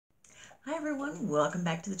Hi everyone, welcome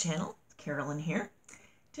back to the channel. Carolyn here.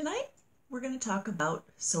 Tonight we're going to talk about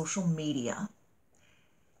social media.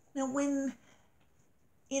 Now when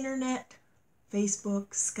internet, Facebook,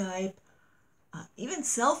 Skype, even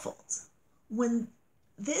cell phones, when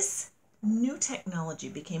this new technology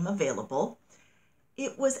became available,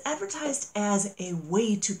 it was advertised as a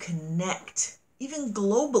way to connect, even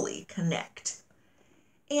globally connect.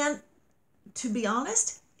 And to be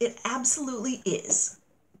honest, it absolutely is.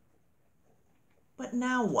 But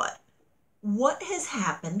now what? What has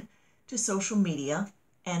happened to social media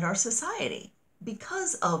and our society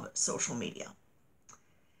because of social media?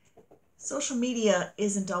 Social media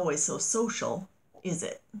isn't always so social, is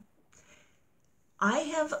it? I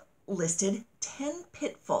have listed 10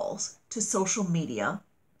 pitfalls to social media,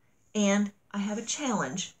 and I have a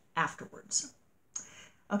challenge afterwards.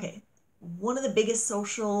 Okay, one of the biggest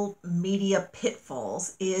social media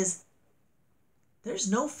pitfalls is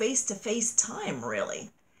there's no face-to-face time,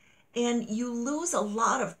 really. And you lose a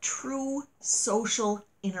lot of true social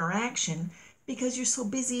interaction because you're so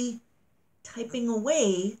busy typing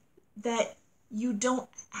away that you don't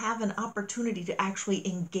have an opportunity to actually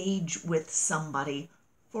engage with somebody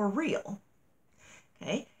for real.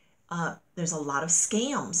 Okay? There's a lot of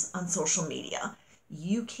scams on social media.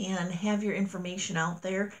 You can have your information out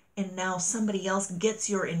there and now somebody else gets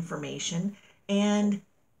your information and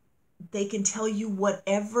they can tell you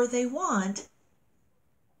whatever they want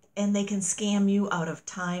and they can scam you out of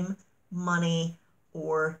time, money,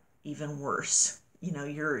 or even worse,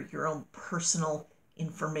 your own personal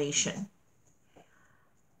information.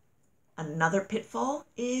 Another pitfall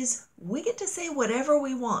is we get to say whatever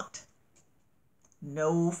we want.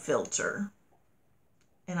 No filter.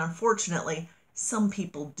 And unfortunately, some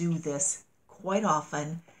people do this quite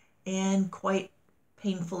often and quite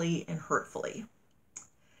painfully and hurtfully.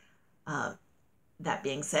 That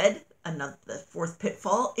being said, the fourth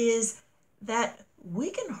pitfall is that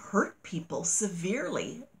we can hurt people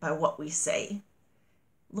severely by what we say.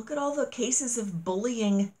 Look at all the cases of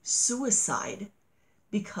bullying, suicide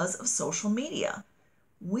because of social media.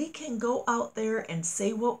 We can go out there and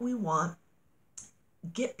say what we want,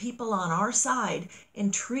 get people on our side,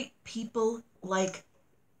 and treat people like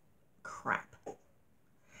crap.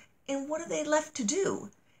 And what are they left to do?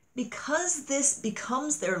 Because this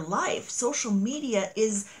becomes their life, social media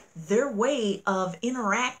is their way of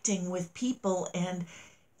interacting with people and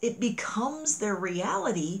it becomes their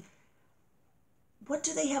reality. What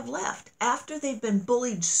do they have left? After they've been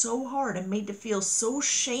bullied so hard and made to feel so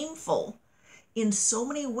shameful in so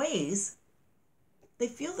many ways, they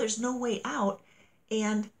feel there's no way out,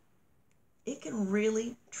 and it can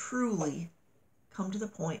really, truly come to the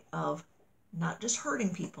point of not just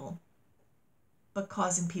hurting people, but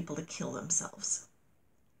causing people to kill themselves.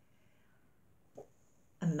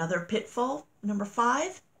 Another pitfall, number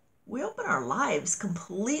 5, we open our lives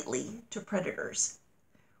completely to predators.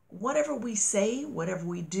 Whatever we say, whatever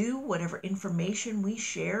we do, whatever information we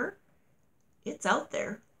share, it's out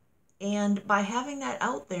there. And by having that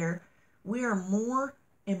out there, we are more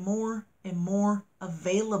and more and more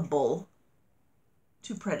available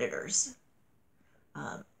to predators.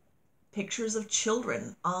 Pictures of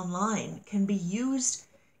children online can be used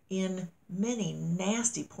in many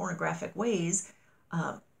nasty pornographic ways.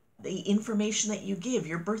 The information that you give,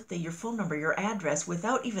 your birthday, your phone number, your address,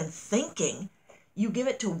 without even thinking, you give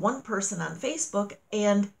it to one person on Facebook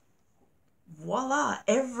and voila,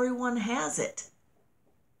 everyone has it.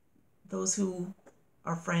 Those who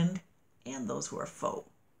are friend and those who are foe.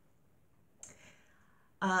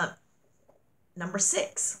 Number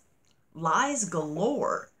 6, lies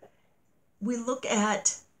galore. We look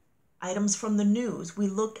at items from the news. We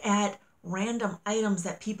look at random items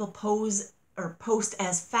that people post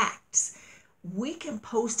as facts. We can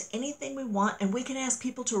post anything we want and we can ask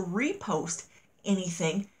people to repost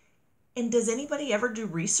anything. And does anybody ever do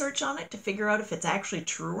research on it to figure out if it's actually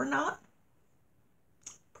true or not?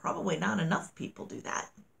 Probably not enough people do that.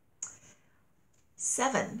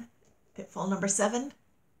 7, pitfall number 7,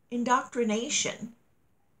 indoctrination.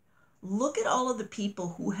 Look at all of the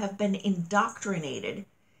people who have been indoctrinated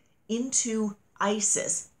into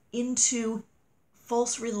ISIS, into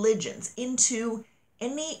false religions, into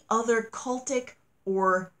any other cultic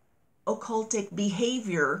or occultic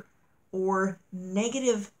behavior or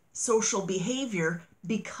negative social behavior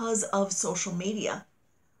because of social media.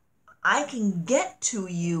 I can get to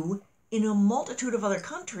you in a multitude of other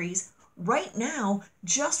countries right now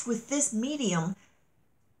just with this medium,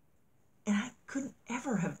 and I couldn't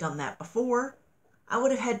ever have done that before. I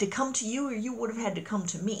would have had to come to you or you would have had to come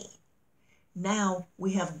to me. Now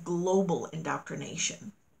we have global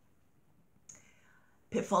indoctrination.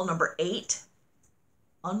 Pitfall number 8,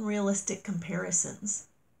 unrealistic comparisons.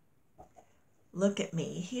 Look at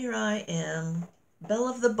me. Here I am, belle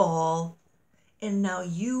of the ball, and now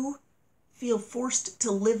you feel forced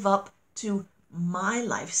to live up to my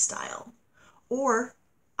lifestyle, or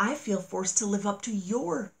I feel forced to live up to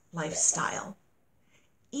your lifestyle.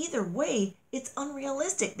 Either way, it's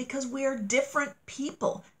unrealistic because we are different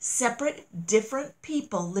people, separate, different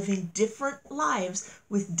people living different lives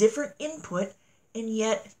with different input, and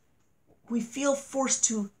yet we feel forced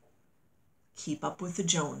to keep up with the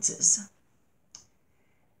Joneses.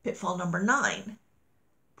 Pitfall number 9,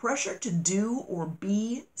 pressure to do or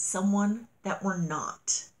be someone that we're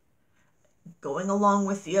not. Going along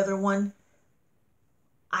with the other one,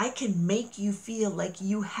 I can make you feel like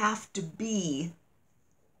you have to be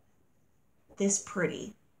this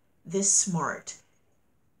pretty, this smart,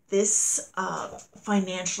 this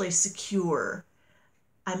financially secure.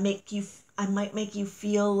 I might make you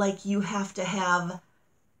feel like you have to have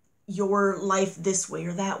your life this way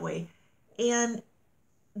or that way. And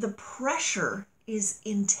the pressure is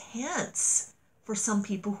intense for some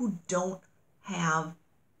people who don't have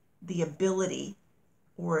the ability,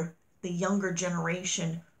 or the younger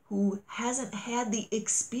generation who hasn't had the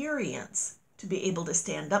experience to be able to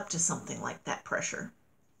stand up to something like that pressure.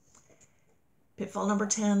 Pitfall number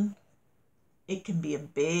 10, it can be a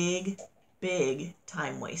big, big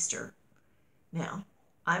time waster. Now,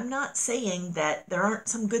 I'm not saying that there aren't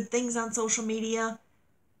some good things on social media,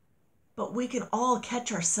 but we can all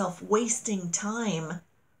catch ourselves wasting time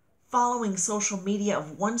following social media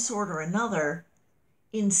of one sort or another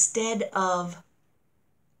instead of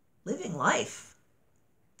living life.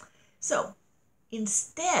 So,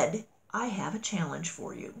 instead, I have a challenge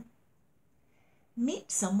for you.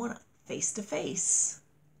 Meet someone face to face.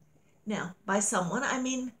 Now, by someone, I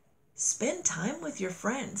mean spend time with your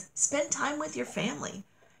friends, spend time with your family,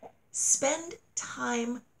 spend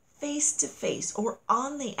time face to face or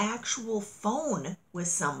on the actual phone with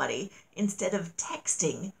somebody instead of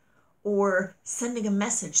texting or sending a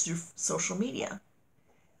message through social media.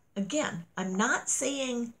 Again, I'm not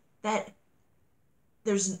saying that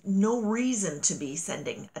there's no reason to be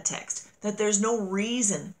sending a text, that there's no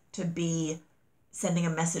reason to be sending a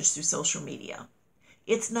message through social media.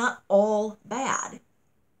 It's not all bad,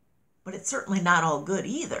 but it's certainly not all good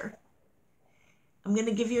either. I'm going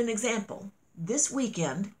to give you an example. This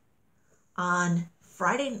weekend, on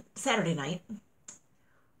Saturday night,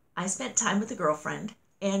 I spent time with a girlfriend,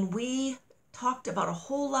 and we talked about a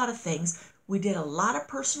whole lot of things. We did a lot of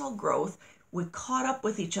personal growth. We caught up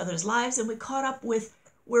with each other's lives, and we caught up with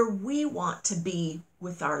where we want to be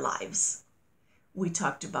with our lives. We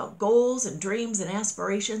talked about goals and dreams and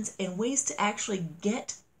aspirations and ways to actually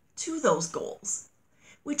get to those goals.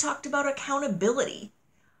 We talked about accountability,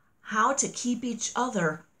 how to keep each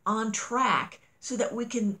other on track so that we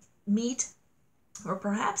can meet or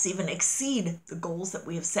perhaps even exceed the goals that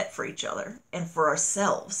we have set for each other and for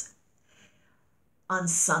ourselves. On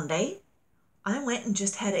Sunday, I went and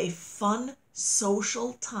just had a fun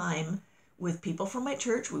social time with people from my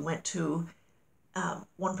church. We went to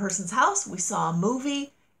one person's house. We saw a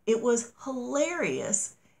movie. It was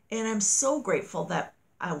hilarious, and I'm so grateful that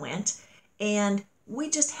I went. And we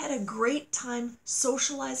just had a great time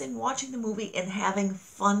socializing, watching the movie, and having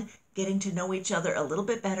fun getting to know each other a little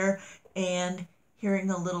bit better and hearing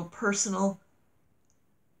a little personal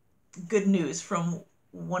good news from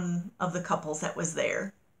one of the couples that was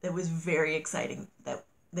there. It was very exciting that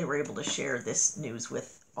they were able to share this news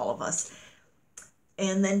with all of us.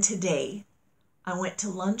 And then today, I went to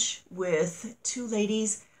lunch with two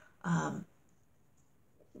ladies.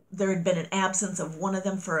 There had been an absence of one of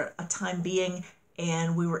them for a time being,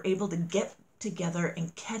 and we were able to get together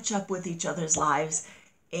and catch up with each other's lives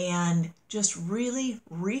and just really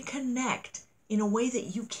reconnect in a way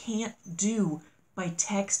that you can't do by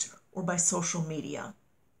text or by social media.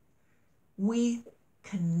 We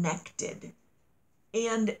connected.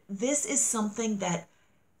 And this is something that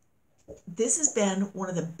this has been one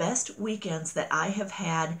of the best weekends that I have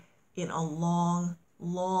had in a long,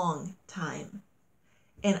 long time.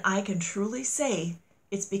 And I can truly say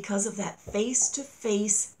it's because of that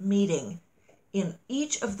face-to-face meeting in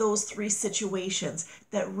each of those three situations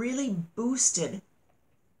that really boosted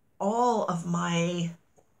all of my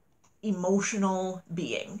emotional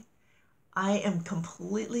being. I am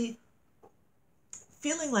completely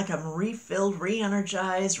feeling like I'm refilled,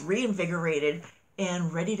 re-energized, reinvigorated,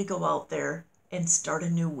 and ready to go out there and start a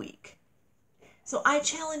new week. So I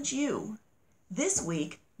challenge you this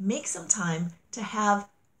week, make some time to have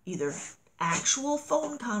either actual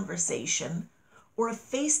phone conversation or a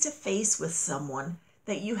face-to-face with someone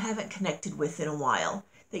that you haven't connected with in a while,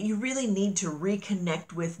 that you really need to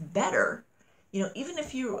reconnect with better. Even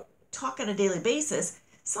if you talk on a daily basis,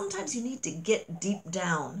 sometimes you need to get deep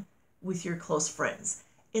down with your close friends.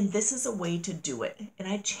 And this is a way to do it. And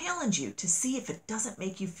I challenge you to see if it doesn't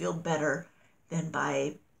make you feel better than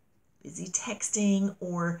by busy texting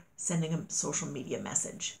or sending a social media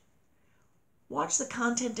message. Watch the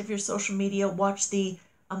content of your social media, watch the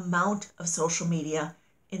amount of social media,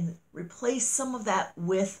 and replace some of that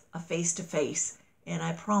with a face-to-face. And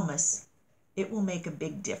I promise it will make a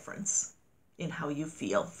big difference in how you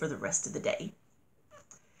feel for the rest of the day.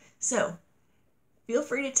 So feel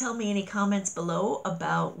free to tell me any comments below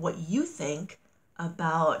about what you think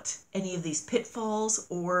about any of these pitfalls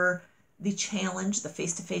or the challenge, the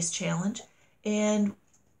face-to-face challenge, and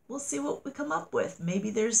we'll see what we come up with.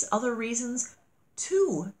 Maybe there's other reasons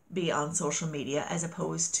to be on social media as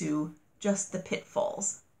opposed to just the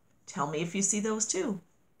pitfalls. Tell me if you see those too.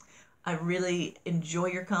 I really enjoy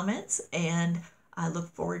your comments, and I look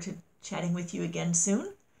forward to chatting with you again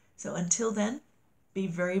soon. So until then, be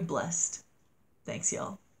very blessed. Thanks,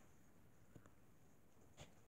 y'all.